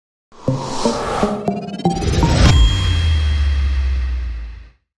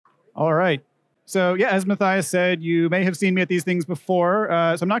So yeah, as Matthias said, you may have seen me at these things before.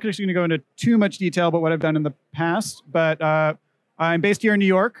 So I'm not actually going to go into too much detail about what I've done in the past, but I'm based here in New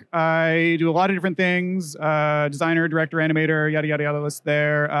York. I do a lot of different things, designer, director, animator, yada, yada, yada, list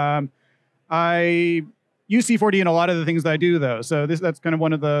there. I use C4D in a lot of the things that I do, though. So that's kind of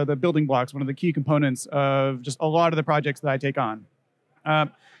one of the building blocks, one of the key components of just a lot of the projects that I take on.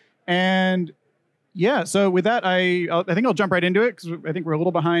 And yeah, so with that, I think I'll jump right into it because I think we're a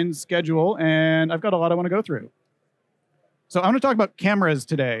little behind schedule, and I've got a lot I want to go through. So I'm going to talk about cameras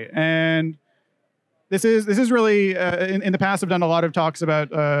today, and this is really in the past I've done a lot of talks about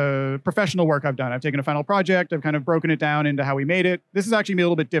professional work I've done. I've taken a final project, I've kind of broken it down into how we made it. This is actually a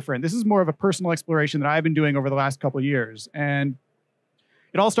little bit different. This is more of a personal exploration that I've been doing over the last couple of years, and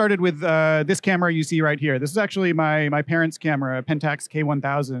it all started with this camera you see right here. This is actually my parents' camera, a Pentax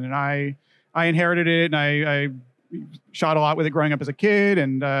K1000, and I inherited it, and I shot a lot with it growing up as a kid,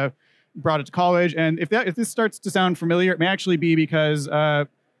 and brought it to college. And if this starts to sound familiar, it may actually be because I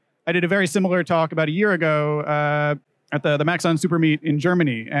did a very similar talk about a year ago at the Maxon Super Meet in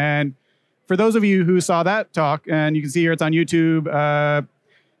Germany. And for those of you who saw that talk, and you can see here it's on YouTube,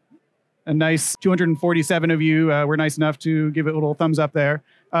 a nice 247 of you were nice enough to give it a little thumbs up there.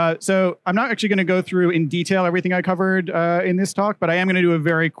 So I'm not actually going to go through in detail everything I covered in this talk, but I am going to do a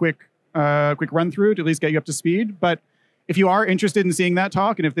very quick run through to at least get you up to speed. But if you are interested in seeing that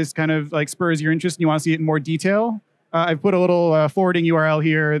talk, and if this kind of like spurs your interest and you want to see it in more detail, I've put a little forwarding URL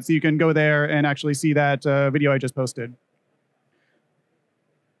here so you can go there and actually see that video I just posted.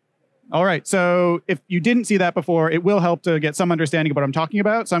 All right, so if you didn't see that before, it will help to get some understanding of what I'm talking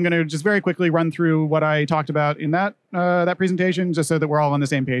about. So I'm going to just very quickly run through what I talked about in that presentation, just so that we're all on the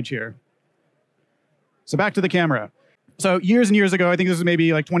same page here. So back to the camera. So years and years ago, I think this was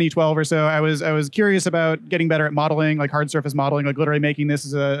maybe like 2012 or so, I was curious about getting better at modeling, like hard surface modeling, like literally making this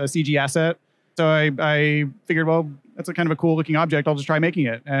as a CG asset. So I figured, well, that's a kind of a cool looking object. I'll just try making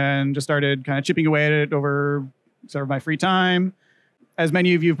it, and just started kind of chipping away at it over sort of my free time. As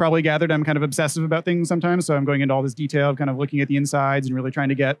many of you have probably gathered, I'm kind of obsessive about things sometimes. So I'm going into all this detail, kind of looking at the insides and really trying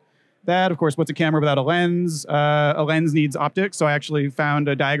to get that. Of course, what's a camera without a lens? A lens needs optics. So I actually found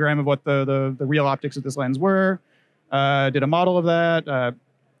a diagram of what the real optics of this lens were. Did a model of that,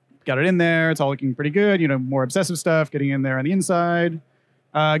 got it in there. It's all looking pretty good. You know, more obsessive stuff, getting in there on the inside.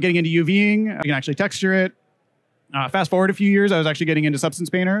 Getting into UVing, you can actually texture it. Fast forward a few years, I was actually getting into Substance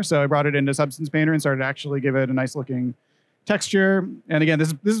Painter. So I brought it into Substance Painter and started to actually give it a nice looking texture. And again,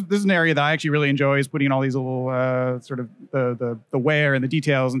 this is an area that I actually really enjoy, is putting in all these little sort of the wear and the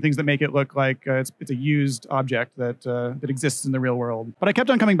details and things that make it look like it's a used object that exists in the real world. But I kept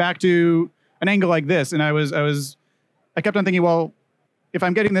on coming back to an angle like this, and I kept on thinking, well, if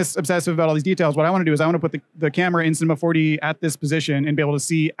I'm getting this obsessive about all these details, what I want to do is I want to put the camera in Cinema 4D at this position and be able to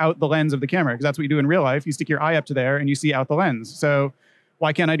see out the lens of the camera, because that's what you do in real life. You stick your eye up to there and you see out the lens. So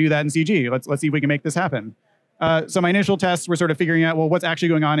why can't I do that in CG? Let's see if we can make this happen. So my initial tests were sort of figuring out, well, what's actually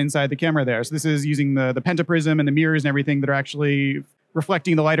going on inside the camera there. So this is using the pentaprism and the mirrors and everything that are actually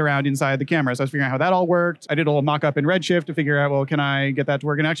reflecting the light around inside the camera. So I was figuring out how that all worked. I did a little mock-up in Redshift to figure out, well, can I get that to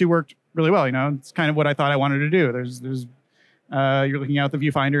work? And it actually worked really well. You know, it's kind of what I thought I wanted to do. You're looking out the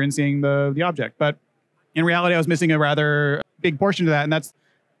viewfinder and seeing the object. But in reality, I was missing a rather big portion of that, and that's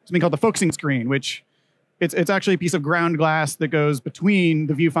something called the focusing screen, which it's actually a piece of ground glass that goes between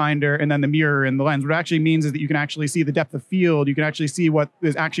the viewfinder and then the mirror and the lens. What it actually means is that you can actually see the depth of field. You can actually see what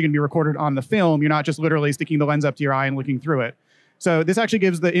is actually going to be recorded on the film. You're not just literally sticking the lens up to your eye and looking through it. So this actually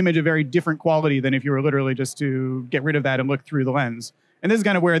gives the image a very different quality than if you were literally just to get rid of that and look through the lens. And this is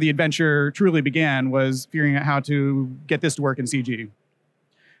kind of where the adventure truly began, was figuring out how to get this to work in CG.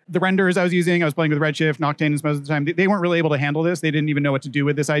 The renders I was using, I was playing with Redshift, Noctane most of the time. They weren't really able to handle this. They didn't even know what to do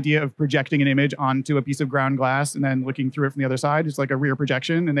with this idea of projecting an image onto a piece of ground glass and then looking through it from the other side. It's like a rear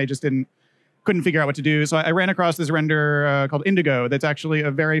projection, and they just couldn't figure out what to do. So I ran across this render called Indigo that's actually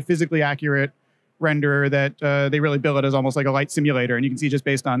a very physically accurate render that they really bill it as almost like a light simulator. And you can see just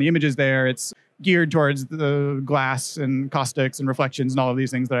based on the images there, it's geared towards the glass and caustics and reflections and all of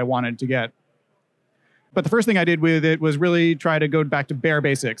these things that I wanted to get. But the first thing I did with it was really try to go back to bare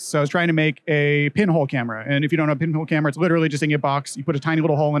basics. So I was trying to make a pinhole camera. And if you don't know a pinhole camera, it's literally just in a box. You put a tiny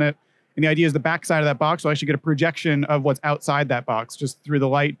little hole in it. And the idea is the back side of that box will actually get a projection of what's outside that box, just through the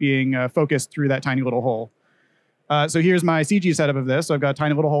light being focused through that tiny little hole. So here's my CG setup of this. So I've got a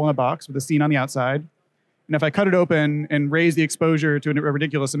tiny little hole in a box with a scene on the outside. And if I cut it open and raise the exposure to a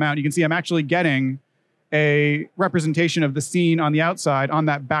ridiculous amount, you can see I'm actually getting a representation of the scene on the outside on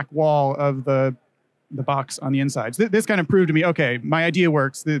that back wall of the box on the inside. So this kind of proved to me, okay, my idea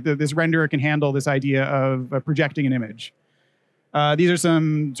works. This renderer can handle this idea of projecting an image. These are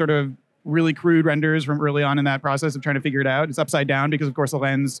some sort of really crude renders from early on in that process of trying to figure it out. It's upside down because, of course, the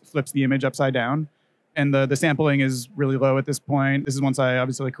lens flips the image upside down. And the sampling is really low at this point. This is once I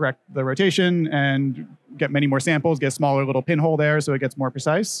obviously correct the rotation and get many more samples, get a smaller little pinhole there so it gets more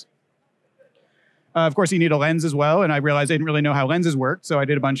precise. Of course, you need a lens as well, and I realized I didn't really know how lenses worked, so I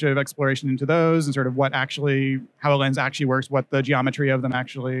did a bunch of exploration into those and sort of how a lens actually works, what the geometry of them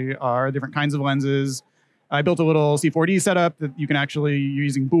actually are, different kinds of lenses. I built a little C4D setup that you can actually,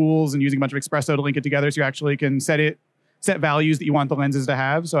 using bools and using a bunch of espresso to link it together, so you actually can set values that you want the lenses to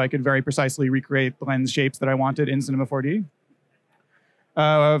have, so I could very precisely recreate the lens shapes that I wanted in Cinema 4D.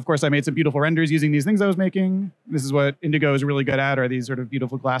 Of course, I made some beautiful renders using these things I was making. This is what Indigo is really good at, are these sort of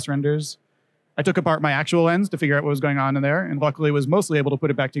beautiful glass renders. I took apart my actual lens to figure out what was going on in there, and luckily was mostly able to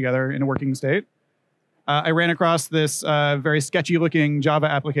put it back together in a working state. I ran across this very sketchy-looking Java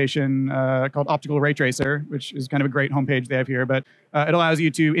application called Optical Ray Tracer, which is kind of a great homepage they have here, but it allows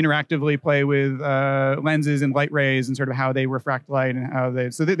you to interactively play with lenses and light rays and sort of how they refract light and how they...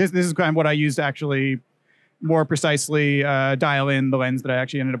 So this is kind of what I used to actually more precisely dial in the lens that I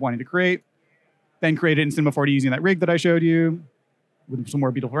actually ended up wanting to create. Then created in Cinema 4D using that rig that I showed you with some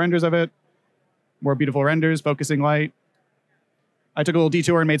more beautiful renders of it. More beautiful renders, focusing light. I took a little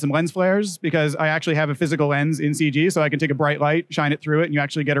detour and made some lens flares because I actually have a physical lens in CG, so I can take a bright light, shine it through it, and you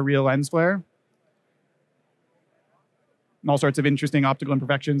actually get a real lens flare. And all sorts of interesting optical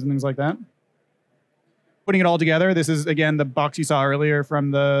imperfections and things like that. Putting it all together, this is, again, the box you saw earlier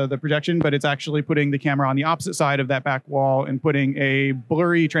from the projection, but it's actually putting the camera on the opposite side of that back wall and putting a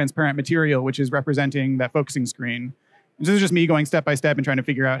blurry, transparent material, which is representing that focusing screen. This is just me going step by step and trying to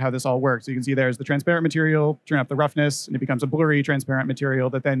figure out how this all works. So you can see there's the transparent material, turn up the roughness, and it becomes a blurry, transparent material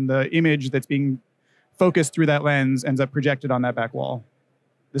that then the image that's being focused through that lens ends up projected on that back wall.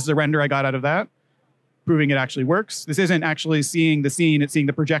 This is a render I got out of that, proving it actually works. This isn't actually seeing the scene, it's seeing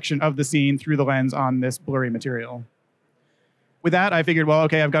the projection of the scene through the lens on this blurry material. With that, I figured, well,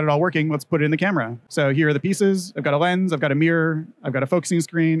 okay, I've got it all working, let's put it in the camera. So here are the pieces. I've got a lens, I've got a mirror, I've got a focusing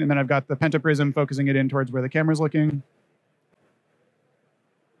screen, and then I've got the pentaprism focusing it in towards where the camera's looking.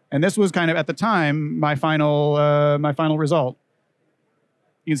 And this was kind of, at the time, my final result.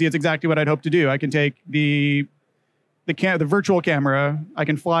 You can see it's exactly what I'd hoped to do. I can take the virtual camera, I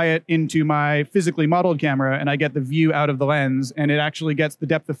can fly it into my physically modeled camera, and I get the view out of the lens, and it actually gets the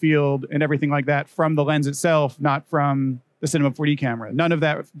depth of field and everything like that from the lens itself, not from the Cinema 4D camera. None of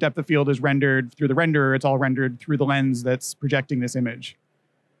that depth of field is rendered through the renderer. It's all rendered through the lens that's projecting this image.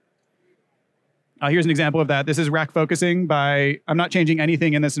 Here's an example of that. This is rack focusing I'm not changing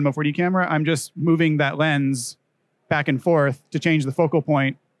anything in the Cinema 4D camera. I'm just moving that lens back and forth to change the focal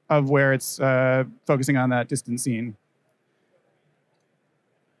point of where it's focusing on that distant scene.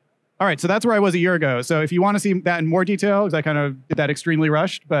 All right, so that's where I was a year ago. So if you want to see that in more detail, because I kind of did that extremely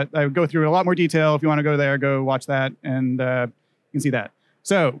rushed, but I would go through it in a lot more detail. If you want to go there, go watch that, and you can see that.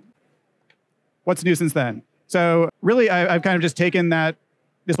 So what's new since then? So really, I've kind of just taken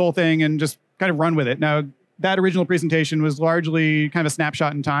this whole thing and just kind of run with it. Now, that original presentation was largely kind of a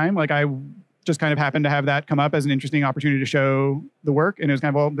snapshot in time. Like I just kind of happened to have that come up as an interesting opportunity to show the work. And it was kind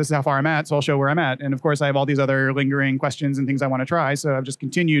of, well, this is how far I'm at, so I'll show where I'm at. And of course, I have all these other lingering questions and things I want to try. So I've just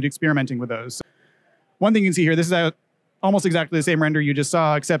continued experimenting with those. One thing you can see here, this is almost exactly the same render you just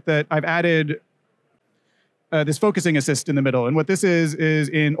saw, except that I've added this focusing assist in the middle. And what this is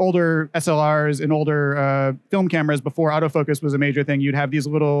in older SLRs and older film cameras, before autofocus was a major thing, you'd have these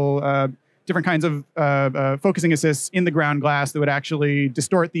little different kinds of focusing assists in the ground glass that would actually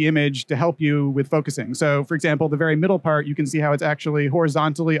distort the image to help you with focusing. So for example, the very middle part, you can see how it's actually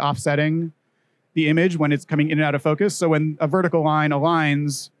horizontally offsetting the image when it's coming in and out of focus. So when a vertical line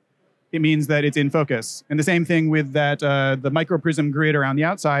aligns, it means that it's in focus. And the same thing with that the microprism grid around the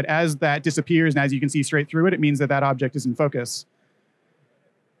outside. As that disappears and as you can see straight through it, it means that that object is in focus.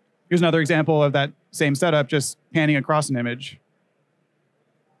 Here's another example of that same setup, just panning across an image.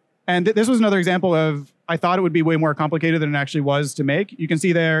 And this was another example of, I thought it would be way more complicated than it actually was to make. You can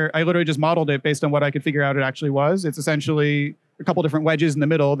see there, I literally just modeled it based on what I could figure out it actually was. It's essentially a couple different wedges in the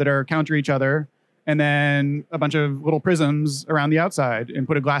middle that are counter each other, and then a bunch of little prisms around the outside, and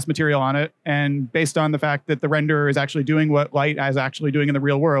put a glass material on it. And based on the fact that the renderer is actually doing what light is actually doing in the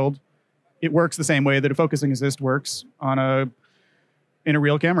real world, it works the same way that a focusing assist works in a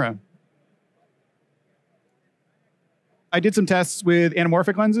real camera. I did some tests with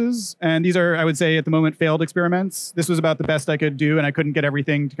anamorphic lenses, and these are, I would say, at the moment, failed experiments. This was about the best I could do, and I couldn't get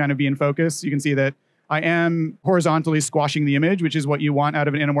everything to kind of be in focus. You can see that I am horizontally squashing the image, which is what you want out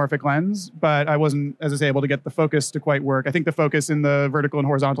of an anamorphic lens, but I wasn't, as I say, able to get the focus to quite work. I think the focus in the vertical and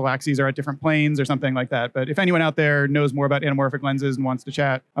horizontal axes are at different planes or something like that. But if anyone out there knows more about anamorphic lenses and wants to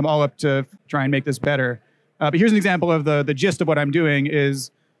chat, I'm all up to try and make this better. But here's an example of the gist of what I'm doing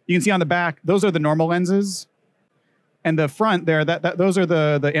is you can see on the back, those are the normal lenses. And the front there, those are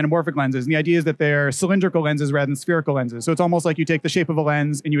the anamorphic lenses. And the idea is that they're cylindrical lenses rather than spherical lenses. So it's almost like you take the shape of a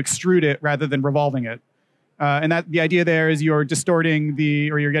lens and you extrude it rather than revolving it. And the idea there is you're distorting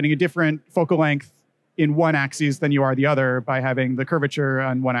or you're getting a different focal length in one axis than you are the other by having the curvature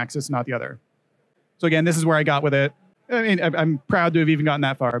on one axis, not the other. So again, this is where I got with it. I mean, I'm proud to have even gotten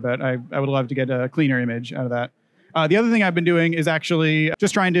that far, but I would love to get a cleaner image out of that. The other thing I've been doing is actually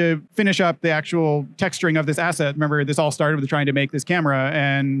just trying to finish up the actual texturing of this asset. Remember, this all started with trying to make this camera,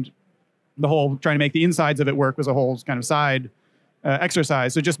 and the whole trying to make the insides of it work was a whole kind of side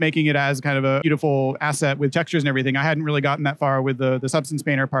exercise. So just making it as kind of a beautiful asset with textures and everything. I hadn't really gotten that far with the substance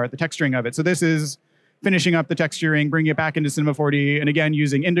painter part, the texturing of it. So this is finishing up the texturing, bringing it back into Cinema 4D, and again,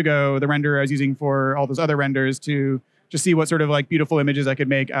 using Indigo, the renderer I was using for all those other renders, to just see what sort of like beautiful images I could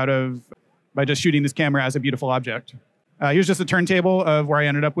make out of by just shooting this camera as a beautiful object. Here's just a turntable of where I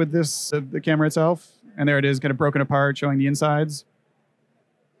ended up with this, the camera itself. And there it is, kind of broken apart, showing the insides.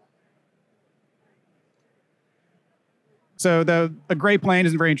 So a gray plane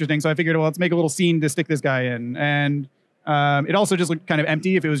isn't very interesting. So I figured, well, let's make a little scene to stick this guy in. And it also just looked kind of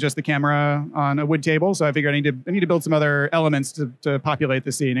empty if it was just the camera on a wood table. So I figured I need to build some other elements to populate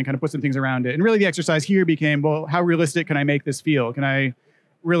the scene and kind of put some things around it. And really the exercise here became, well, how realistic can I make this feel? Can I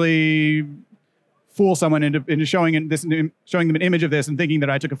really fool someone into showing them an image of this and thinking that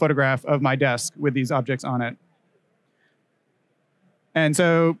I took a photograph of my desk with these objects on it? And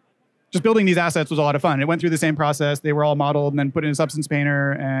so just building these assets was a lot of fun. It went through the same process. They were all modeled and then put in a Substance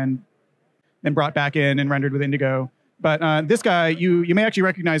Painter and then brought back in and rendered with Indigo. But this guy, you may actually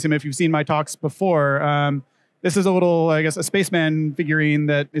recognize him if you've seen my talks before. This is a little, I guess, a spaceman figurine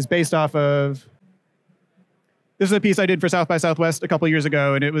that is based off of... This is a piece I did for South by Southwest a couple years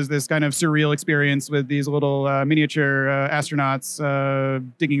ago, and it was this kind of surreal experience with these little miniature astronauts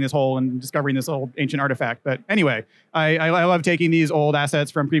digging this hole and discovering this old ancient artifact. But anyway, I love taking these old assets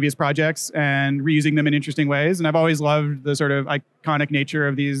from previous projects and reusing them in interesting ways. And I've always loved the sort of iconic nature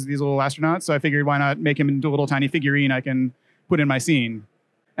of these little astronauts. So I figured, why not make him into a little tiny figurine I can put in my scene.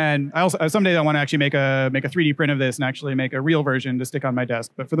 And I also someday I want to actually make a 3D print of this and actually make a real version to stick on my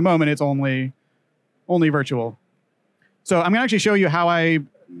desk. But for the moment, it's only virtual. So I'm going to actually show you how I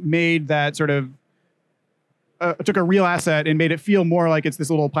made that sort of, took a real asset and made it feel more like it's this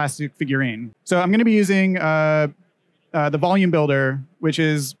little plastic figurine. So I'm going to be using the volume builder, which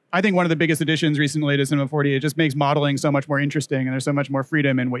is, I think, one of the biggest additions recently to Cinema 4D. It just makes modeling so much more interesting, and there's so much more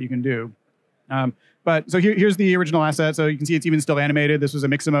freedom in what you can do. So here's the original asset. So you can see it's even still animated. This was a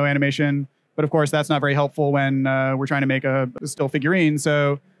Mixamo animation. But of course, that's not very helpful when we're trying to make a still figurine.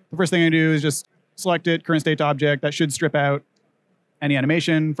 So the first thing I do is just select it, current state to object. That should strip out any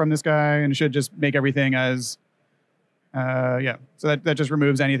animation from this guy, and it should just make everything as, yeah. So that just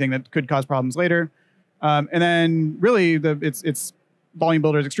removes anything that could cause problems later. And then really, its volume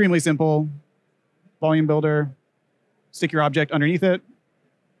builder is extremely simple. Volume builder, stick your object underneath it,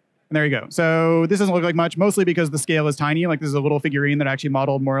 and there you go. So this doesn't look like much, mostly because the scale is tiny. Like this is a little figurine that actually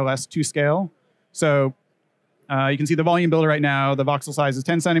modeled more or less to scale. So you can see the volume builder right now. The voxel size is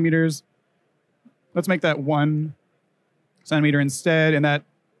 10 centimeters. Let's make that 1 centimeter instead, and that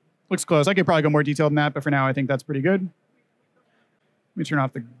looks close. I could probably go more detailed than that, but for now, I think that's pretty good. Let me turn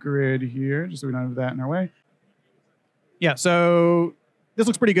off the grid here, just so we don't have that in our way. Yeah, so this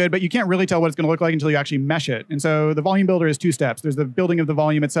looks pretty good, but you can't really tell what it's going to look like until you actually mesh it. And so the volume builder is 2 steps. There's the building of the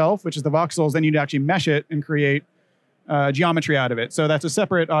volume itself, which is the voxels. Then you need to actually mesh it and create geometry out of it. So that's a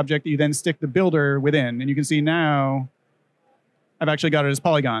separate object that you then stick the builder within. And you can see now I've actually got it as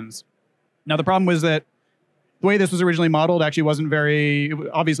polygons. Now, the problem was that the way this was originally modeled actually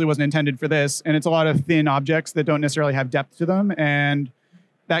obviously wasn't intended for this. And it's a lot of thin objects that don't necessarily have depth to them. And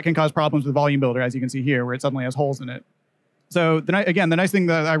that can cause problems with Volume Builder, as you can see here, where it suddenly has holes in it. So again, the nice thing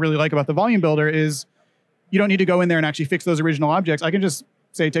that I really like about the Volume Builder is you don't need to go in there and actually fix those original objects. I can just,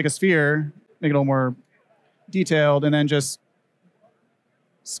 say, take a sphere, make it a little more detailed, and then just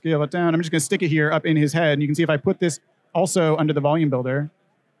scale it down. I'm just going to stick it here up in his head. And you can see if I put this also under the Volume Builder,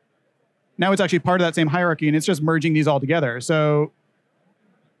 now it's actually part of that same hierarchy, and it's just merging these all together. So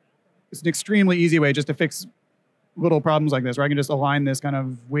it's an extremely easy way just to fix little problems like this, where I can just align this kind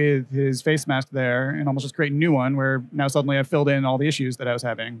of with his face mask there and almost just create a new one where now suddenly I've filled in all the issues that I was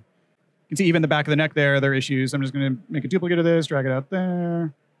having. You can see even the back of the neck there are issues. I'm just going to make a duplicate of this, drag it out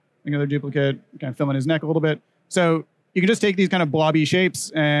there. Another duplicate, kind of fill in his neck a little bit. So you can just take these kind of blobby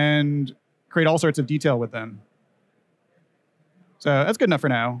shapes and create all sorts of detail with them. So that's good enough for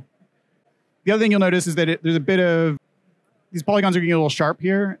now. The other thing you'll notice is that there's a bit of, these polygons are getting a little sharp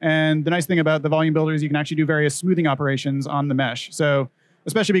here. And the nice thing about the volume builder is you can actually do various smoothing operations on the mesh. So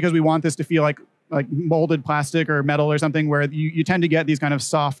especially because we want this to feel like molded plastic or metal or something where you tend to get these kind of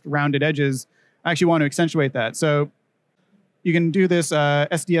soft, rounded edges. I actually want to accentuate that. So you can do this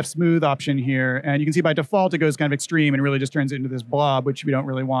SDF smooth option here. And you can see by default, it goes kind of extreme and really just turns it into this blob, which we don't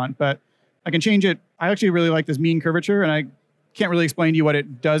really want. But I can change it. I actually really like this mean curvature, and I can't really explain to you what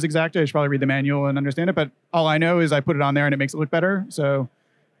it does exactly. I should probably read the manual and understand it. But all I know is I put it on there and it makes it look better. So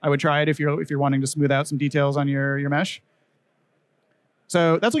I would try it if you're wanting to smooth out some details on your mesh.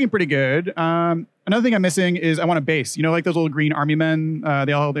 So that's looking pretty good. Another thing I'm missing is I want a base. You know, like those little green army men,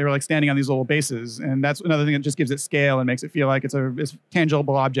 they were like standing on these little bases. And that's another thing that just gives it scale and makes it feel like it's a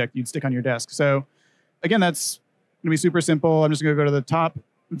tangible object you'd stick on your desk. So again, that's gonna be super simple. I'm just gonna go to the top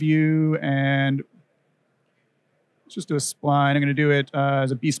view and let's just do a spline. I'm gonna do it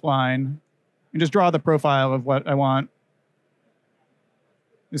as a B-spline and just draw the profile of what I want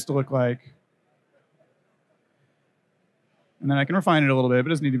this to look like. And then I can refine it a little bit, but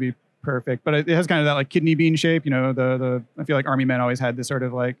it doesn't need to be perfect. But it has kind of that like kidney bean shape. You know, I feel like army men always had this sort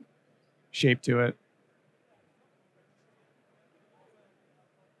of like shape to it.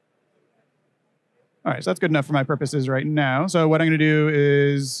 All right, so that's good enough for my purposes right now. So what I'm going to do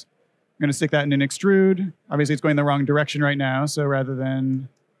is I'm going to stick that in an extrude. Obviously, it's going the wrong direction right now. So rather than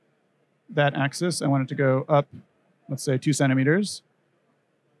that axis, I want it to go up, let's say 2 centimeters.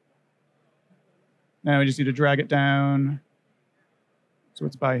 Now we just need to drag it down. So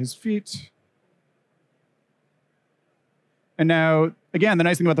it's by his feet. And now, again, the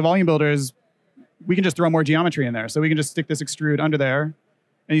nice thing about the volume builder is we can just throw more geometry in there. So we can just stick this extrude under there.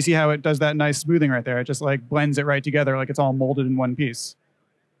 And you see how it does that nice smoothing right there. It just like blends it right together like it's all molded in one piece.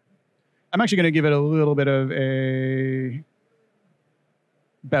 I'm actually going to give it a little bit of a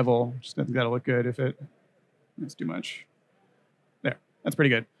bevel. Just I think that'll look good if that's too much. There, that's pretty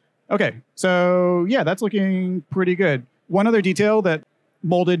good. Okay, so yeah, that's looking pretty good. One other detail that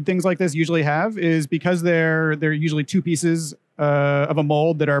molded things like this usually have is because they're usually 2 pieces of a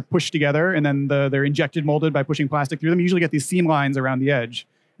mold that are pushed together, and then they're injected molded by pushing plastic through them. You usually get these seam lines around the edge.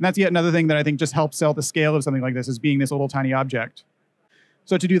 And that's yet another thing that I think just helps sell the scale of something like this, as being this little tiny object.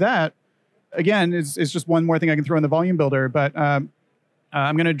 So to do that, again, it's just one more thing I can throw in the volume builder, but I'm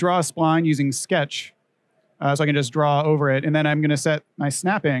going to draw a spline using Sketch. So I can just draw over it. And then I'm going to set my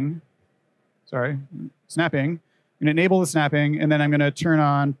snapping. I'm going to enable the snapping, and then I'm going to turn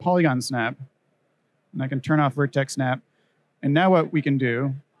on polygon snap. And I can turn off vertex snap. And now what we can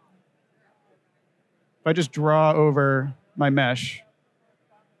do, if I just draw over my mesh,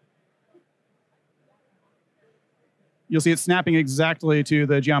 you'll see it snapping exactly to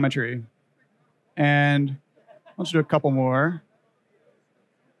the geometry. And let's do a couple more.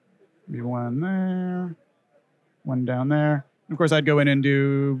 Maybe one there, one down there. Of course, I'd go in and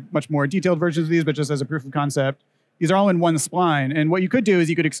do much more detailed versions of these, but just as a proof of concept, these are all in one spline. And what you could do is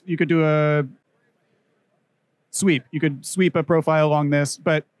you could do a sweep. You could sweep a profile along this.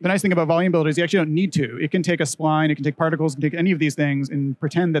 But the nice thing about Volume Builder is you actually don't need to. It can take a spline, it can take particles, it can take any of these things and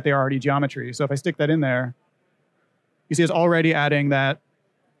pretend that they are already geometry. So if I stick that in there, you see it's already adding that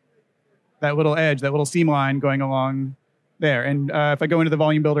little edge, that little seam line going along there. And if I go into the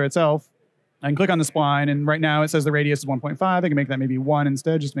Volume Builder itself, I can click on the spline, and right now it says the radius is 1.5. I can make that maybe 1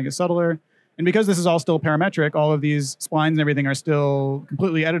 instead, just to make it subtler. And because this is all still parametric, all of these splines and everything are still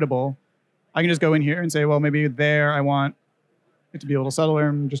completely editable. I can just go in here and say, well, maybe there I want it to be a little subtler,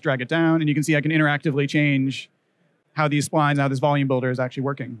 and just drag it down. And you can see I can interactively change how these splines, how this Volume Builder is actually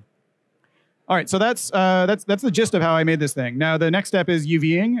working. All right, so that's the gist of how I made this thing. Now, the next step is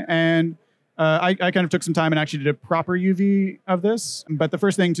UVing, and I kind of took some time and actually did a proper UV of this. But the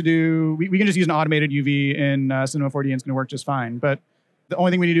first thing to do, we can just use an automated UV in Cinema 4D, and it's going to work just fine. But the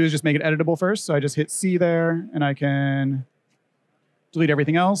only thing we need to do is just make it editable first. So I just hit C there, and I can delete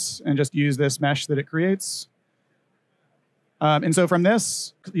everything else and just use this mesh that it creates. And so from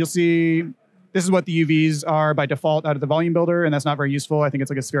this, you'll see this is what the UVs are by default out of the Volume Builder, and that's not very useful. I think it's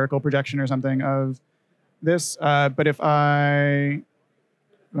like a spherical projection or something of this. But if I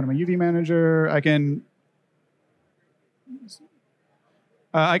go to my UV manager, I can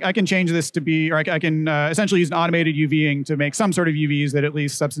change this to be, or I can essentially use an automated UVing to make some sort of UVs that at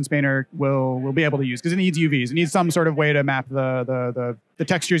least Substance Painter will be able to use, because it needs UVs. It needs some sort of way to map the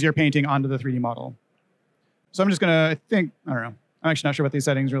textures you're painting onto the 3D model. So I'm just going to, I don't know. I'm actually not sure what these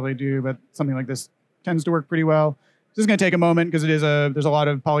settings really do, but something like this tends to work pretty well. This is going to take a moment because there's a lot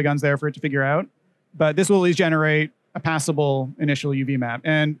of polygons there for it to figure out. But this will at least generate a passable initial UV map.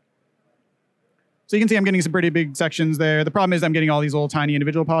 And so you can see I'm getting some pretty big sections there. The problem is I'm getting all these little tiny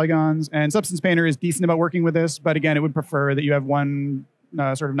individual polygons. And Substance Painter is decent about working with this. But again, it would prefer that you have one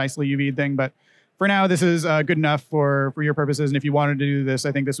sort of nicely UV'd thing. But for now, this is good enough for your purposes. And if you wanted to do this,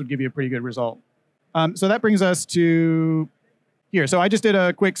 I think this would give you a pretty good result. So that brings us to here. So I just did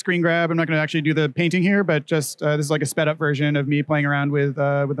a quick screen grab. I'm not going to actually do the painting here, but just this is like a sped up version of me playing around with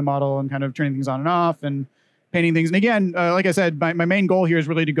the model and kind of turning things on and off and painting things. And again, like I said, my main goal here is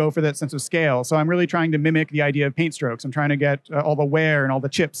really to go for that sense of scale. So I'm really trying to mimic the idea of paint strokes. I'm trying to get all the wear and all the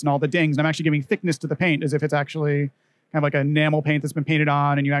chips and all the dings. And I'm actually giving thickness to the paint as if it's actually kind of like an enamel paint that's been painted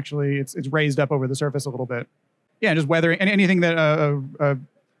on, and it's raised up over the surface a little bit. Yeah, just weathering and anything that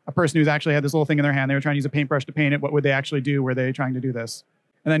a person who's actually had this little thing in their hand, they were trying to use a paintbrush to paint it. What would they actually do? Were they trying to do this?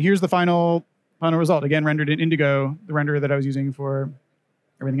 And then here's the final result. Again, rendered in indigo, the renderer that I was using for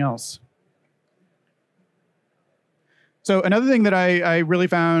everything else. So another thing that I really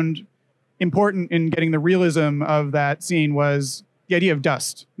found important in getting the realism of that scene was the idea of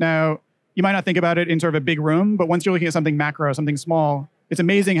dust. Now, you might not think about it in sort of a big room, but once you're looking at something macro, something small, it's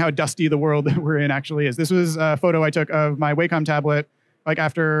amazing how dusty the world that we're in actually is. This was a photo I took of my Wacom tablet, like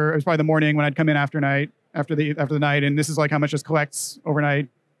it was probably the morning when I'd come in after the night, and this is like how much just collects overnight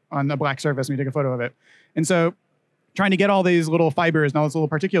on a black surface when you take a photo of it. And so trying to get all these little fibers and all this little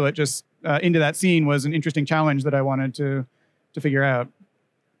particulate just into that scene was an interesting challenge that I wanted to figure out.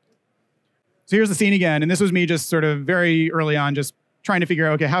 So here's the scene again, and this was me just sort of very early on just trying to figure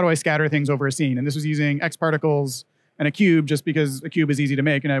out, okay, how do I scatter things over a scene? And this was using X particles and a cube just because a cube is easy to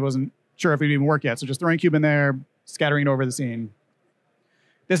make, and I wasn't sure if it would even work yet. So just throwing a cube in there, scattering it over the scene.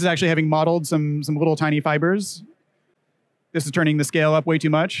 This is actually having modeled some little tiny fibers. This is turning the scale up way too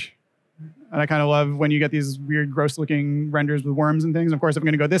much. And I kind of love when you get these weird, gross-looking renders with worms and things. Of course, if I'm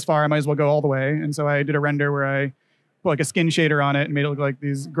going to go this far, I might as well go all the way. And so I did a render where I put like a skin shader on it and made it look like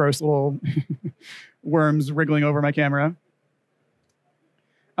these gross little worms wriggling over my camera.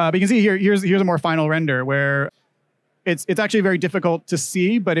 But you can see here's a more final render where it's actually very difficult to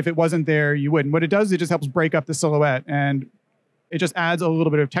see, but if it wasn't there, you wouldn't. What it does, it just helps break up the silhouette, and it just adds a little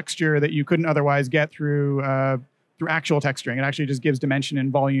bit of texture that you couldn't otherwise get through actual texturing. It actually just gives dimension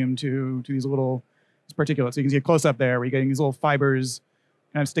and volume to these little particulates. So you can see a close up there where you're getting these little fibers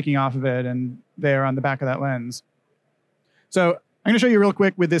kind of sticking off of it and there on the back of that lens. So I'm going to show you real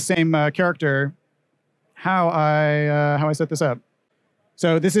quick with this same character how I set this up.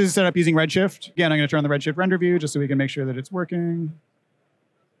 So this is set up using Redshift. Again, I'm going to turn on the Redshift render view just so we can make sure that it's working.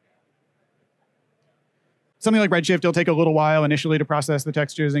 Something like Redshift, it'll take a little while initially to process the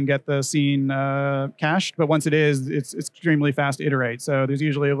textures and get the scene cached. But once it is, it's extremely fast to iterate. So there's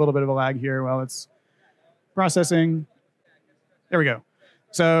usually a little bit of a lag here while it's processing. There we go.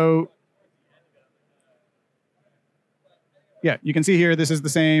 So yeah, you can see here, this is the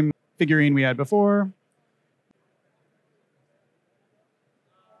same figurine we had before.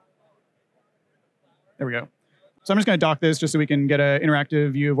 There we go. So I'm just going to dock this just so we can get an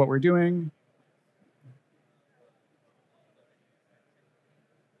interactive view of what we're doing.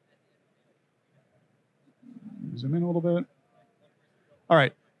 Zoom in a little bit. All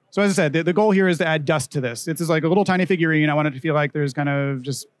right. So as I said, the goal here is to add dust to this. It's just like a little tiny figurine. I want it to feel like there's kind of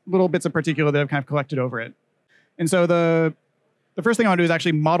just little bits of particulate that have kind of collected over it. And so the first thing I want to do is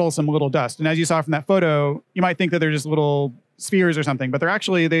actually model some little dust. And as you saw from that photo, you might think that they're just little spheres or something, but they're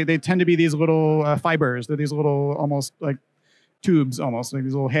actually, they tend to be these little fibers. They're these little almost like tubes, almost like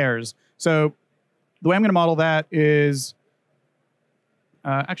these little hairs. So the way I'm going to model that is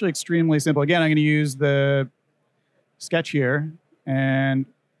actually extremely simple. Again, I'm going to use the sketch here and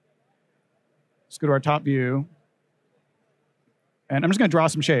just go to our top view. And I'm just going to draw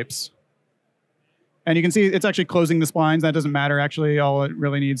some shapes. And you can see it's actually closing the splines. That doesn't matter, actually. All it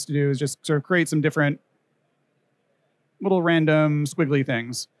really needs to do is just sort of create some different little random squiggly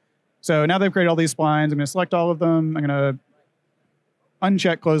things. So now they've created all these splines. I'm going to select all of them. I'm going to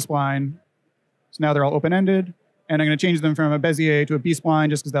uncheck close spline. So now they're all open-ended. And I'm going to change them from a Bezier to a B-spline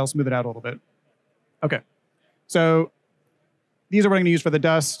just because that'll smooth it out a little bit. OK. So these are what I'm going to use for the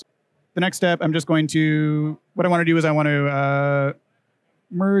dust. The next step, what I want to do is I want to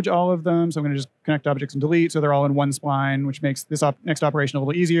merge all of them. So I'm going to just connect objects and delete so they're all in one spline, which makes this next operation a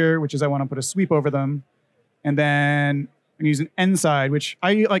little easier, which is I want to put a sweep over them. And then I'm going to use an end side, which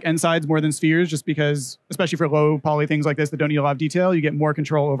I like end sides more than spheres just because, especially for low poly things like this that don't need a lot of detail, you get more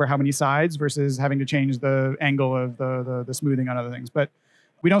control over how many sides versus having to change the angle of the smoothing on other things. But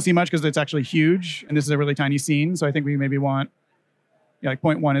we don't see much because it's actually huge, and this is a really tiny scene. So I think we maybe want, like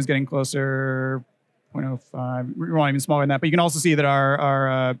 0.1 is getting closer, 0.05. We want even smaller than that. But you can also see that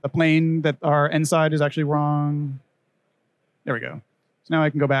our the plane that our end side is actually wrong. There we go. So now I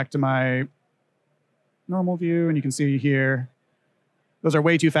can go back to my normal view, and you can see here, those are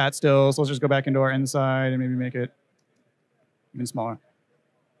way too fat still. So let's just go back into our end side and maybe make it even smaller.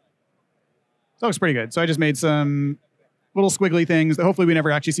 So it looks pretty good. So I just made some little squiggly things that hopefully we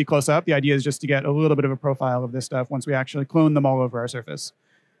never actually see close up. The idea is just to get a little bit of a profile of this stuff once we actually clone them all over our surface.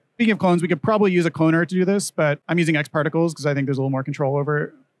 Speaking of clones, we could probably use a cloner to do this, but I'm using X particles because I think there's a little more control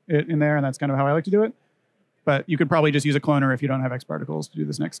over it in there, and that's kind of how I like to do it. But you could probably just use a cloner if you don't have X particles to do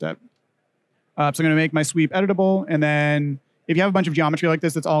this next step. So I'm going to make my sweep editable, and then if you have a bunch of geometry like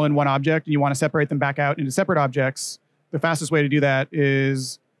this that's all in one object and you want to separate them back out into separate objects, the fastest way to do that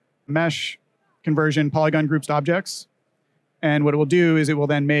is mesh conversion polygon groups to objects. And what it will do is it will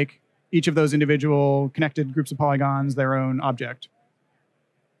then make each of those individual connected groups of polygons their own object.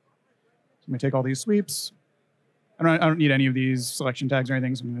 So I'm going to take all these sweeps. I don't need any of these selection tags or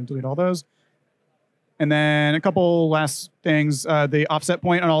anything, so I'm going to delete all those. And then a couple last things. The offset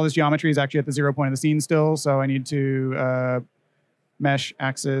point on all this geometry is actually at the 0 point of the scene still, so I need to mesh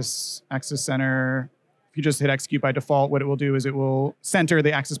axis, axis center. If you just hit execute by default, what it will do is it will center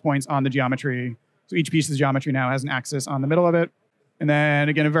the axis points on the geometry. So each piece of the geometry now has an axis on the middle of it. And then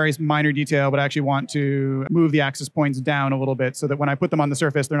again, a very minor detail, but I actually want to move the axis points down a little bit so that when I put them on the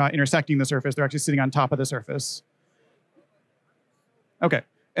surface, they're not intersecting the surface, they're actually sitting on top of the surface. Okay,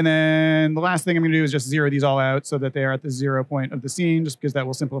 and then the last thing I'm gonna do is just zero these all out so that they are at the 0 point of the scene, just because that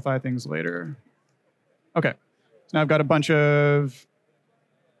will simplify things later. Okay, so now I've got a bunch of,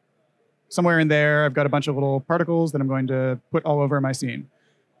 somewhere in there, I've got a bunch of little particles that I'm going to put all over my scene.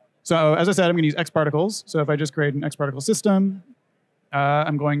 So as I said, I'm going to use X particles. So if I just create an X particle system,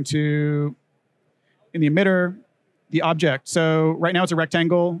 I'm going to, in the emitter, the object. So right now it's a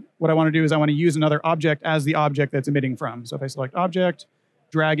rectangle. What I want to do is I want to use another object as the object that's emitting from. So if I select object,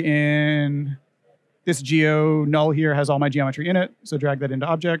 drag in this geo null here has all my geometry in it. So drag that into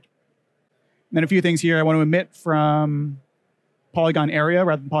object. And then a few things here. I want to emit from polygon area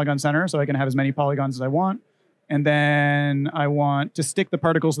rather than polygon center, so I can have as many polygons as I want. And then I want to stick the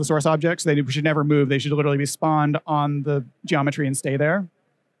particles to the source objects. They should never move. They should literally be spawned on the geometry and stay there.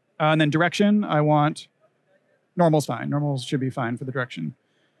 And then direction, I want, normal's fine. Normals should be fine for the direction.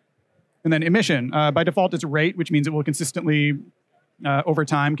 And then emission, by default it's a rate, which means it will consistently, over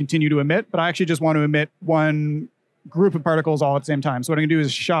time, continue to emit. But I actually just want to emit one group of particles all at the same time. So what I'm going to do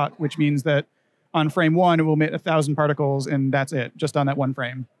is shot, which means that on frame 1, it will emit 1,000 particles, and that's it, just on that one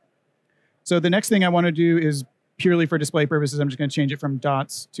frame. So the next thing I want to do is purely for display purposes, I'm just going to change it from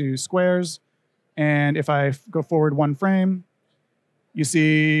dots to squares. And if I go forward one frame, you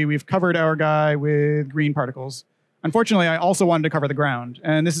see we've covered our guy with green particles. Unfortunately, I also wanted to cover the ground.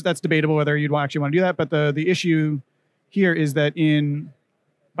 And that's debatable whether you'd actually want to do that. But the issue here is that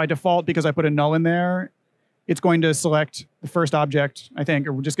by default, because I put a null in there, it's going to select the first object, I think,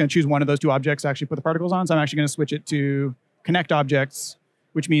 or we're just going to choose one of those two objects to actually put the particles on. So I'm actually going to switch it to connect objects,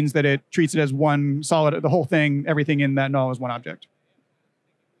 which means that it treats it as one solid, the whole thing, everything in that null is one object.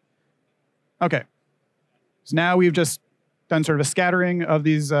 Okay, so now we've just done sort of a scattering of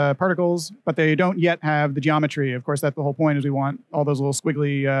these particles, but they don't yet have the geometry. Of course, that's the whole point, is we want all those little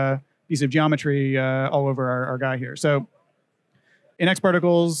squiggly pieces of geometry all over our guy here. So in X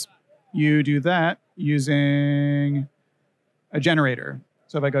particles, you do that using a generator.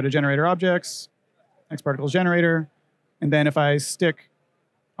 So if I go to generator objects, X particles generator, and then if I stick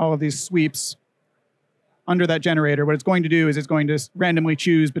all of these sweeps under that generator, what it's going to do is it's going to randomly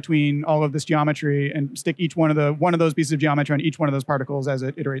choose between all of this geometry and stick each one of those pieces of geometry on each one of those particles as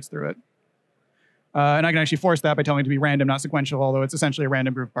it iterates through it. And I can actually force that by telling it to be random, not sequential, although it's essentially a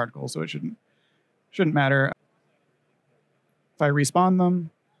random group of particles, so it shouldn't matter. If I respawn them,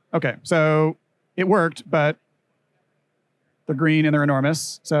 okay, so it worked, but they're green and they're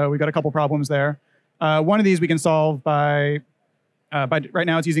enormous, so we've got a couple problems there. One of these we can solve by right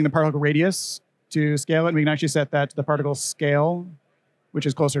now it's using the particle radius to scale it, and we can actually set that to the particle scale, which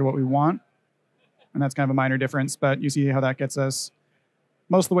is closer to what we want. And that's kind of a minor difference, but you see how that gets us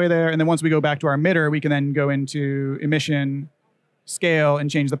most of the way there. And then once we go back to our emitter, we can then go into emission scale and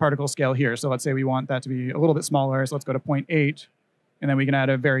change the particle scale here. So let's say we want that to be a little bit smaller, so let's go to 0.8, and then we can add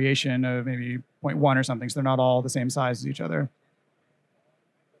a variation of maybe 0.1 or something, so they're not all the same size as each other.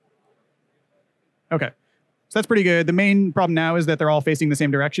 Okay. So that's pretty good. The main problem now is that they're all facing the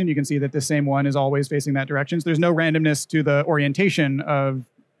same direction. You can see that the same one is always facing that direction. So there's no randomness to the orientation of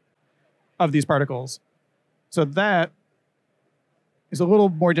these particles. So that is a little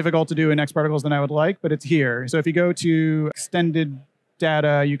more difficult to do in X particles than I would like, but it's here. So if you go to extended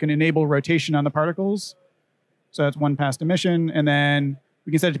data, you can enable rotation on the particles. So that's one past emission. And then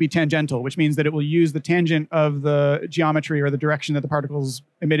we can set it to be tangential, which means that it will use the tangent of the geometry or the direction that the particles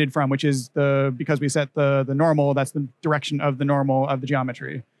emitted from, which is because we set the normal, that's the direction of the normal of the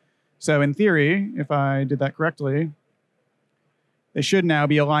geometry. So in theory, if I did that correctly, they should now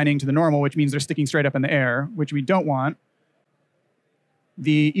be aligning to the normal, which means they're sticking straight up in the air, which we don't want.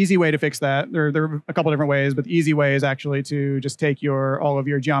 The easy way to fix that, there are a couple different ways, but the easy way is actually to just take all of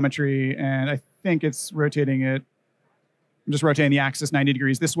your geometry, and I think it's rotating it. I'm just rotating the axis 90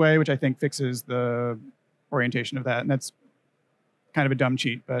 degrees this way, which I think fixes the orientation of that. And that's kind of a dumb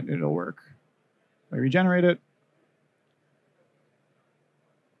cheat, but it'll work. I regenerate it.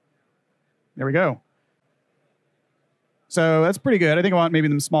 There we go. So that's pretty good. I think I want maybe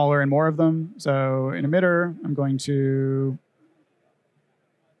them smaller and more of them. So in emitter, I'm going to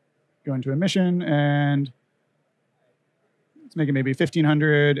go into emission, and let's make it maybe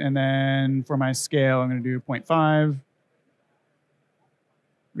 1500. And then for my scale, I'm going to do 0.5.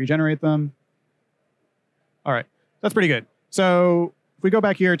 Regenerate them. All right, that's pretty good. So if we go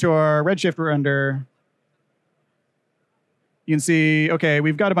back here to our redshift render, you can see, okay,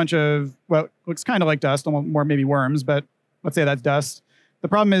 we've got a bunch of, well, looks kind of like dust, more maybe worms, but let's say that's dust. The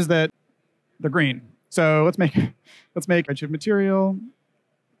problem is that they're green. So let's make redshift material.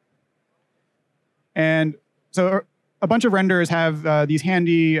 And so a bunch of renders have these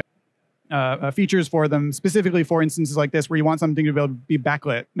handy features for them, specifically for instances like this, where you want something to be able to be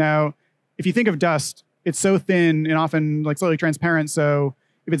backlit. Now, if you think of dust, it's so thin and often like slightly transparent. So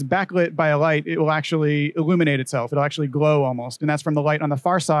if it's backlit by a light, it will actually illuminate itself. It'll actually glow almost. And that's from the light on the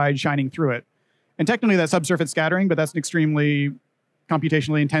far side shining through it. And technically that's subsurface scattering, but that's an extremely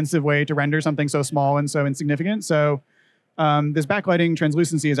computationally intensive way to render something so small and so insignificant. So this backlighting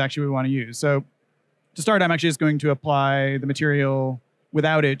translucency is actually what we want to use. So to start, I'm actually just going to apply the material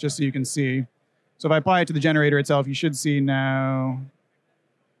without it, just so you can see. So if I apply it to the generator itself, you should see now.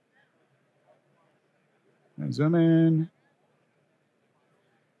 Zoom in.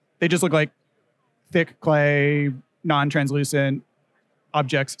 They just look like thick clay, non-translucent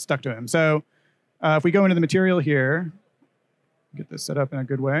objects stuck to them. So if we go into the material here, get this set up in a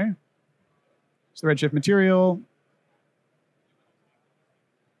good way. So the redshift material.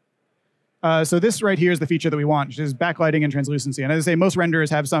 So this right here is the feature that we want, which is backlighting and translucency. And as I say, most renderers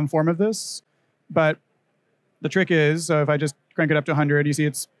have some form of this, but the trick is, so if I just crank it up to 100, you see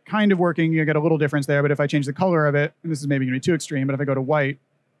it's kind of working. You get a little difference there, but if I change the color of it, and this is maybe going to be too extreme, but if I go to white,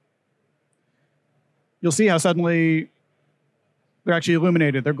 you'll see how suddenly they're actually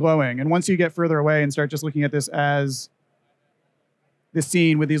illuminated, they're glowing. And once you get further away and start just looking at this as this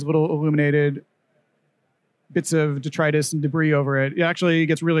scene with these little illuminated bits of detritus and debris over it, it actually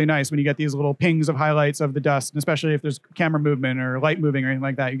gets really nice when you get these little pings of highlights of the dust, and especially if there's camera movement or light moving or anything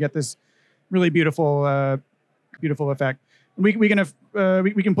like that, you get this really beautiful, beautiful effect. We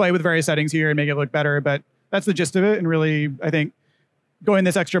can play with various settings here and make it look better, but that's the gist of it. And really, I think going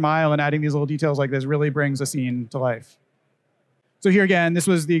this extra mile and adding these little details like this really brings a scene to life. So here again, this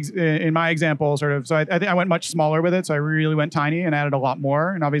was in my example sort of. So I think I went much smaller with it. So I really went tiny and added a lot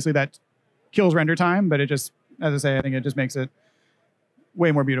more. And obviously that kills render time, but it just, as I say, I think it just makes it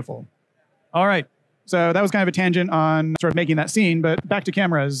way more beautiful. All right. So that was kind of a tangent on sort of making that scene, but back to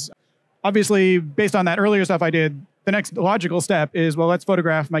cameras. Obviously, based on that earlier stuff I did, the next logical step is, well, let's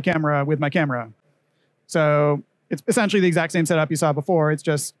photograph my camera with my camera. So it's essentially the exact same setup you saw before. It's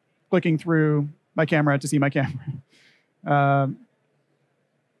just clicking through my camera to see my camera.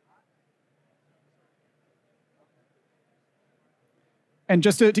 And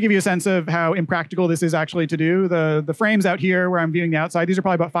just to give you a sense of how impractical this is actually to do, the frames out here where I'm viewing the outside, these are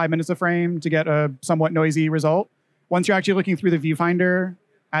probably about 5 minutes a frame to get a somewhat noisy result. Once you're actually looking through the viewfinder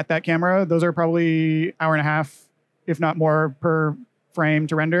at that camera, those are probably an hour and a half, if not more, per frame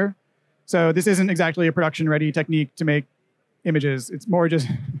to render. So this isn't exactly a production-ready technique to make images. It's more just,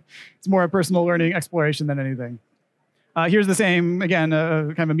 it's more a personal learning exploration than anything. Here's the same, again,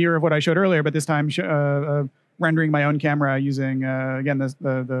 kind of a mirror of what I showed earlier, but this time rendering my own camera using, again,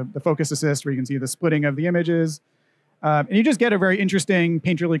 the focus assist, where you can see the splitting of the images. And you just get a very interesting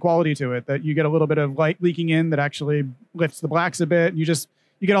painterly quality to it, that you get a little bit of light leaking in that actually lifts the blacks a bit. You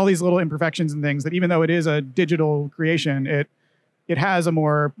get all these little imperfections and things that, even though it is a digital creation, it has a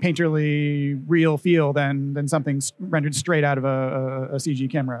more painterly, real feel than something rendered straight out of a CG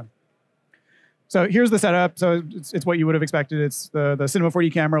camera. So here's the setup. So it's what you would have expected. It's the Cinema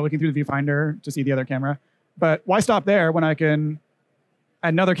 4D camera looking through the viewfinder to see the other camera. But why stop there when I can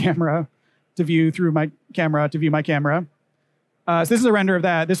add another camera to view through my camera to view my camera? So this is a render of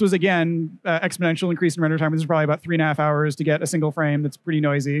that. This was, again, exponential increase in render time. This is probably about 3.5 hours to get a single frame that's pretty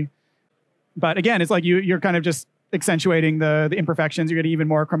noisy. But again, it's like you're kind of just accentuating the imperfections. You're getting even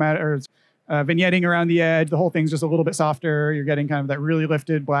more chromatic or vignetting around the edge. The whole thing's just a little bit softer. You're getting kind of that really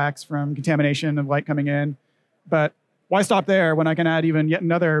lifted blacks from contamination of light coming in. But why stop there when I can add even yet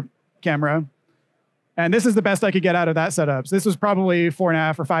another camera? And this is the best I could get out of that setup. So this was probably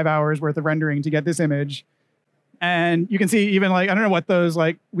 4.5 or 5 hours worth of rendering to get this image. And you can see even like, I don't know what those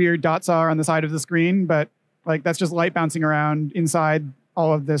like weird dots are on the side of the screen, but like that's just light bouncing around inside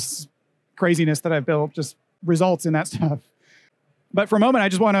all of this craziness that I've built just results in that stuff. But for a moment, I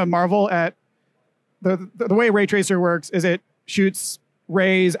just want to marvel at the way ray tracer works is it shoots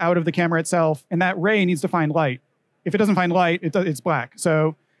rays out of the camera itself, and that ray needs to find light. If it doesn't find light, it's black.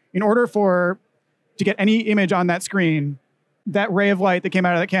 So in order to get any image on that screen, that ray of light that came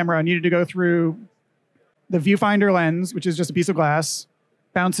out of that camera needed to go through the viewfinder lens, which is just a piece of glass,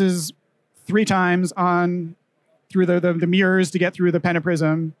 bounces 3 times on through the mirrors to get through the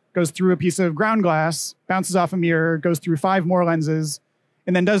pentaprism, goes through a piece of ground glass, bounces off a mirror, goes through 5 more lenses,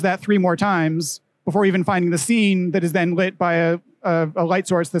 and then does that 3 more times before even finding the scene that is then lit by a light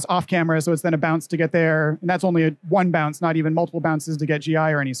source that's off camera. So it's then a bounce to get there. And that's only one bounce, not even multiple bounces to get GI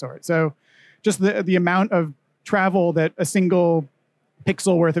or any sort. So just the amount of travel that a single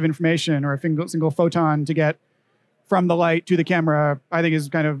pixel worth of information or a single photon to get from the light to the camera, I think is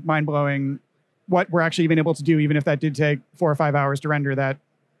kind of mind-blowing what we're actually even able to do, even if that did take 4 or 5 hours to render that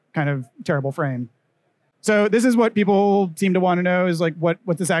kind of terrible frame. So this is what people seem to want to know is like,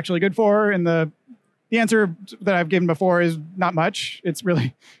 what's this actually good for? And the answer that I've given before is not much. It's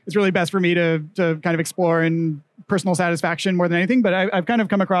really best for me to kind of explore in personal satisfaction more than anything. But I've kind of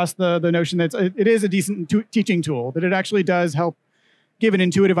come across the notion that it is a decent teaching tool, that it actually does help give an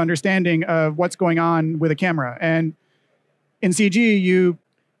intuitive understanding of what's going on with a camera. And in CG, you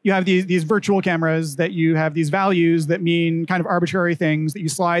have these virtual cameras that you have these values that mean kind of arbitrary things that you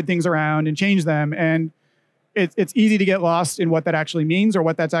slide things around and change them. And it's easy to get lost in what that actually means or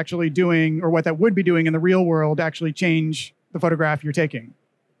what that's actually doing or what that would be doing in the real world to actually change the photograph you're taking.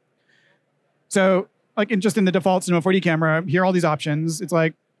 So like just in the default Cinema 4D camera, here are all these options. It's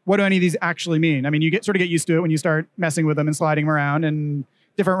like, what do any of these actually mean? I mean, you sort of get used to it when you start messing with them and sliding them around, and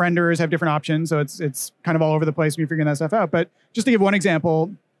different renderers have different options. So it's kind of all over the place when you're figuring that stuff out. But just to give one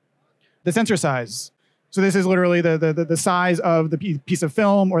example, the sensor size. So this is literally the size of the piece of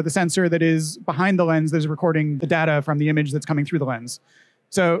film or the sensor that is behind the lens that is recording the data from the image that's coming through the lens.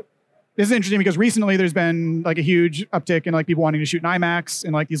 So this is interesting because recently there's been like a huge uptick in like people wanting to shoot in IMAX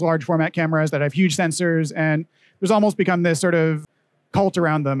and like these large format cameras that have huge sensors, and there's almost become this sort of cult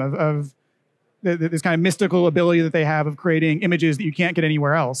around them of this kind of mystical ability that they have of creating images that you can't get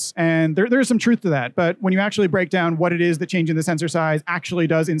anywhere else. And there's some truth to that. But when you actually break down what it is that changing the sensor size actually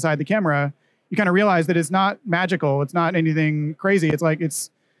does inside the camera, you kind of realize that it's not magical. It's not anything crazy. It's like, it's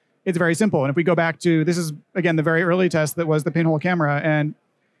very simple. And if we go back to, this is, again, the very early test that was the pinhole camera. And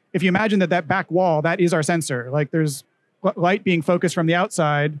if you imagine that back wall, that is our sensor. Like there's light being focused from the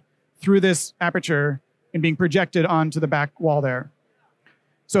outside through this aperture and being projected onto the back wall there.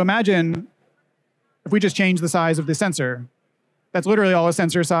 So imagine if we just change the size of the sensor, that's literally all a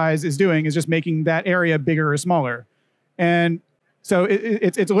sensor size is doing, is just making that area bigger or smaller. And so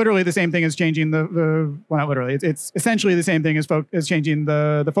it's literally the same thing as changing well, not literally, it's essentially the same thing as changing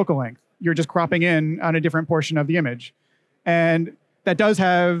the focal length. You're just cropping in on a different portion of the image. And that does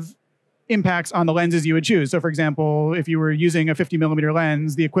have impacts on the lenses you would choose. So for example, if you were using a 50mm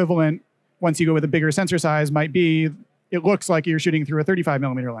lens, the equivalent, once you go with a bigger sensor size, might be, it looks like you're shooting through a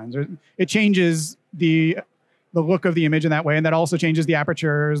 35mm lens. It changes the look of the image in that way, and that also changes the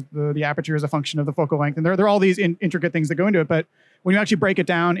apertures. The aperture is a function of the focal length, and there are all these intricate things that go into it. But when you actually break it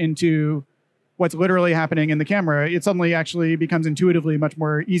down into what's literally happening in the camera, it suddenly actually becomes intuitively much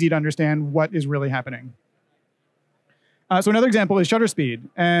more easy to understand what is really happening. So another example is shutter speed,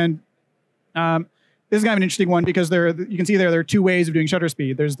 and this is kind of an interesting one because you can see there are 2 ways of doing shutter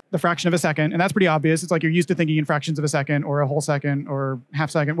speed. There's the fraction of a second, and that's pretty obvious. It's like you're used to thinking in fractions of a second or a whole second or half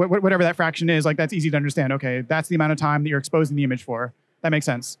second, whatever that fraction is, like that's easy to understand. Okay, that's the amount of time that you're exposing the image for. That makes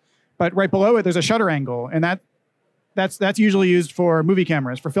sense. But right below it, there's a shutter angle, and that's usually used for movie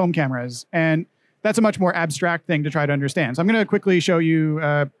cameras, for film cameras, and that's a much more abstract thing to try to understand. So I'm going to quickly show you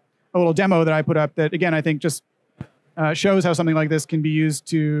a little demo that I put up that, again, I think just shows how something like this can be used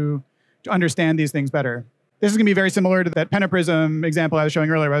to understand these things better. This is going to be very similar to that pentaprism example I was showing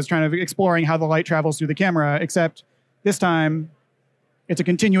earlier. I was trying to exploring how the light travels through the camera, except this time it's a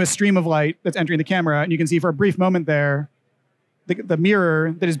continuous stream of light that's entering the camera. And you can see for a brief moment there, the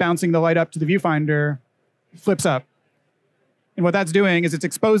mirror that is bouncing the light up to the viewfinder flips up. And what that's doing is it's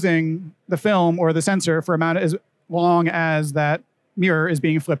exposing the film or the sensor for amount as long as that mirror is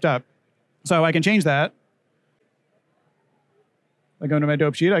being flipped up. So I can change that. I go into my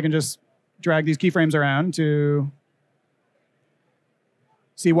dope sheet. I can just drag these keyframes around to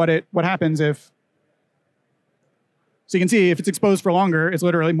see what happens if. So you can see if it's exposed for longer, it's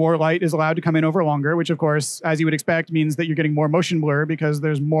literally more light is allowed to come in over longer, which of course, as you would expect, means that you're getting more motion blur because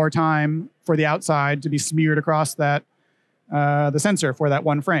there's more time for the outside to be smeared across that the sensor for that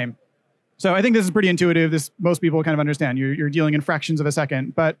one frame. So I think this is pretty intuitive. This most people kind of understand. You're dealing in fractions of a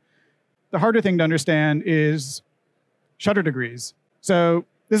second. But the harder thing to understand is shutter degrees. So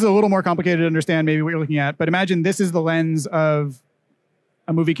this is a little more complicated to understand maybe what you're looking at. But imagine this is the lens of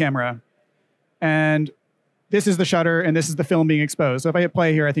a movie camera. And this is the shutter, and this is the film being exposed. So if I hit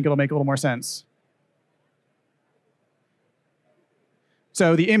play here, I think it'll make a little more sense.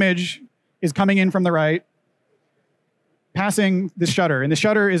 So the image is coming in from the right, passing this shutter. And the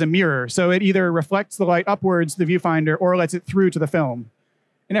shutter is a mirror. So it either reflects the light upwards to the viewfinder or lets it through to the film.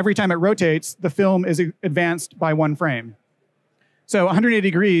 And every time it rotates, the film is advanced by one frame. So 180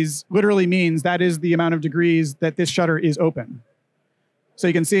 degrees literally means that is the amount of degrees that this shutter is open. So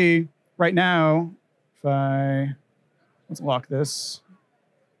you can see right now, let's lock this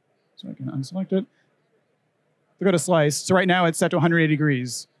so I can unselect it. To go to slice, so right now it's set to 180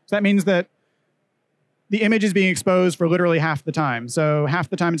 degrees. So that means that the image is being exposed for literally half the time. So half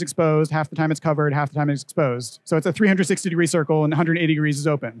the time it's exposed, half the time it's covered, half the time it's exposed. So it's a 360-degree circle and 180 degrees is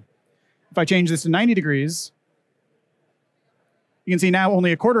open. If I change this to 90 degrees, you can see now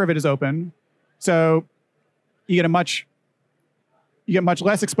only a quarter of it is open. So you get much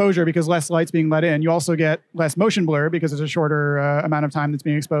less exposure because less light's being let in. You also get less motion blur because it's a shorter amount of time that's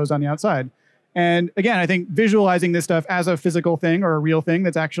being exposed on the outside. And again, I think visualizing this stuff as a physical thing or a real thing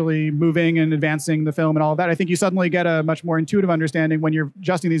that's actually moving and advancing the film and all of that, I think you suddenly get a much more intuitive understanding when you're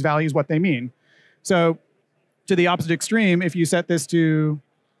adjusting these values, what they mean. So to the opposite extreme, if you set this to,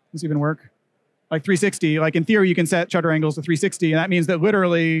 does this even work? Like 360, like in theory, you can set shutter angles to 360, and that means that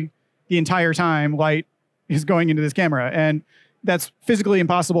literally the entire time light is going into this camera. And that's physically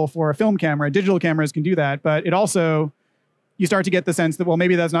impossible for a film camera. Digital cameras can do that, but it also, you start to get the sense that, well,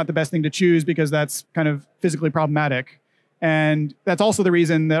 maybe that's not the best thing to choose because that's kind of physically problematic. And that's also the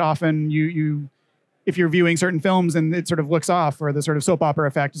reason that often if you're viewing certain films and it sort of looks off, or the sort of soap opera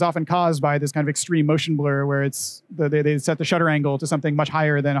effect is often caused by this kind of extreme motion blur where it's they set the shutter angle to something much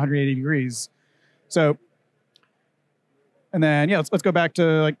higher than 180 degrees. So, and then, yeah, let's go back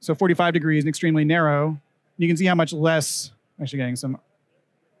to 45 degrees and extremely narrow. You can see how much less, actually getting some,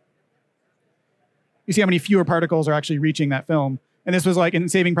 you see how many fewer particles are actually reaching that film. And this was like in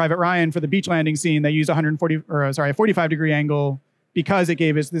Saving Private Ryan for the beach landing scene, they used a 45-degree angle because it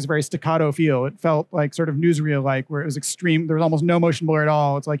gave us this very staccato feel. It felt like sort of newsreel-like, where it was extreme. There was almost no motion blur at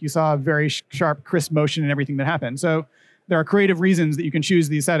all. It's like you saw a very sharp, crisp motion in everything that happened. So there are creative reasons that you can choose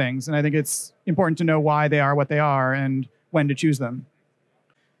these settings. And I think it's important to know why they are what they are and when to choose them.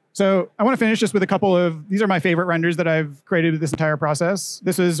 So I want to finish just with a couple of, these are my favorite renders that I've created with this entire process.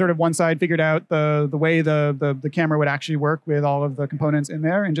 This is sort of one side figured out the way the camera would actually work with all of the components in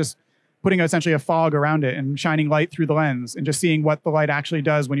there, and just putting essentially a fog around it and shining light through the lens and just seeing what the light actually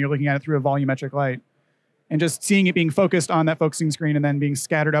does when you're looking at it through a volumetric light. And just seeing it being focused on that focusing screen and then being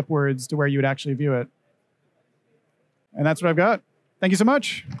scattered upwards to where you would actually view it. And that's what I've got. Thank you so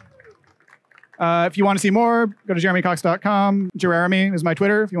much. If you want to see more, go to jeremycox.com. Jeremy is my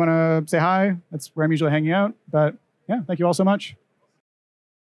Twitter if you want to say hi. That's where I'm usually hanging out. But yeah, thank you all so much.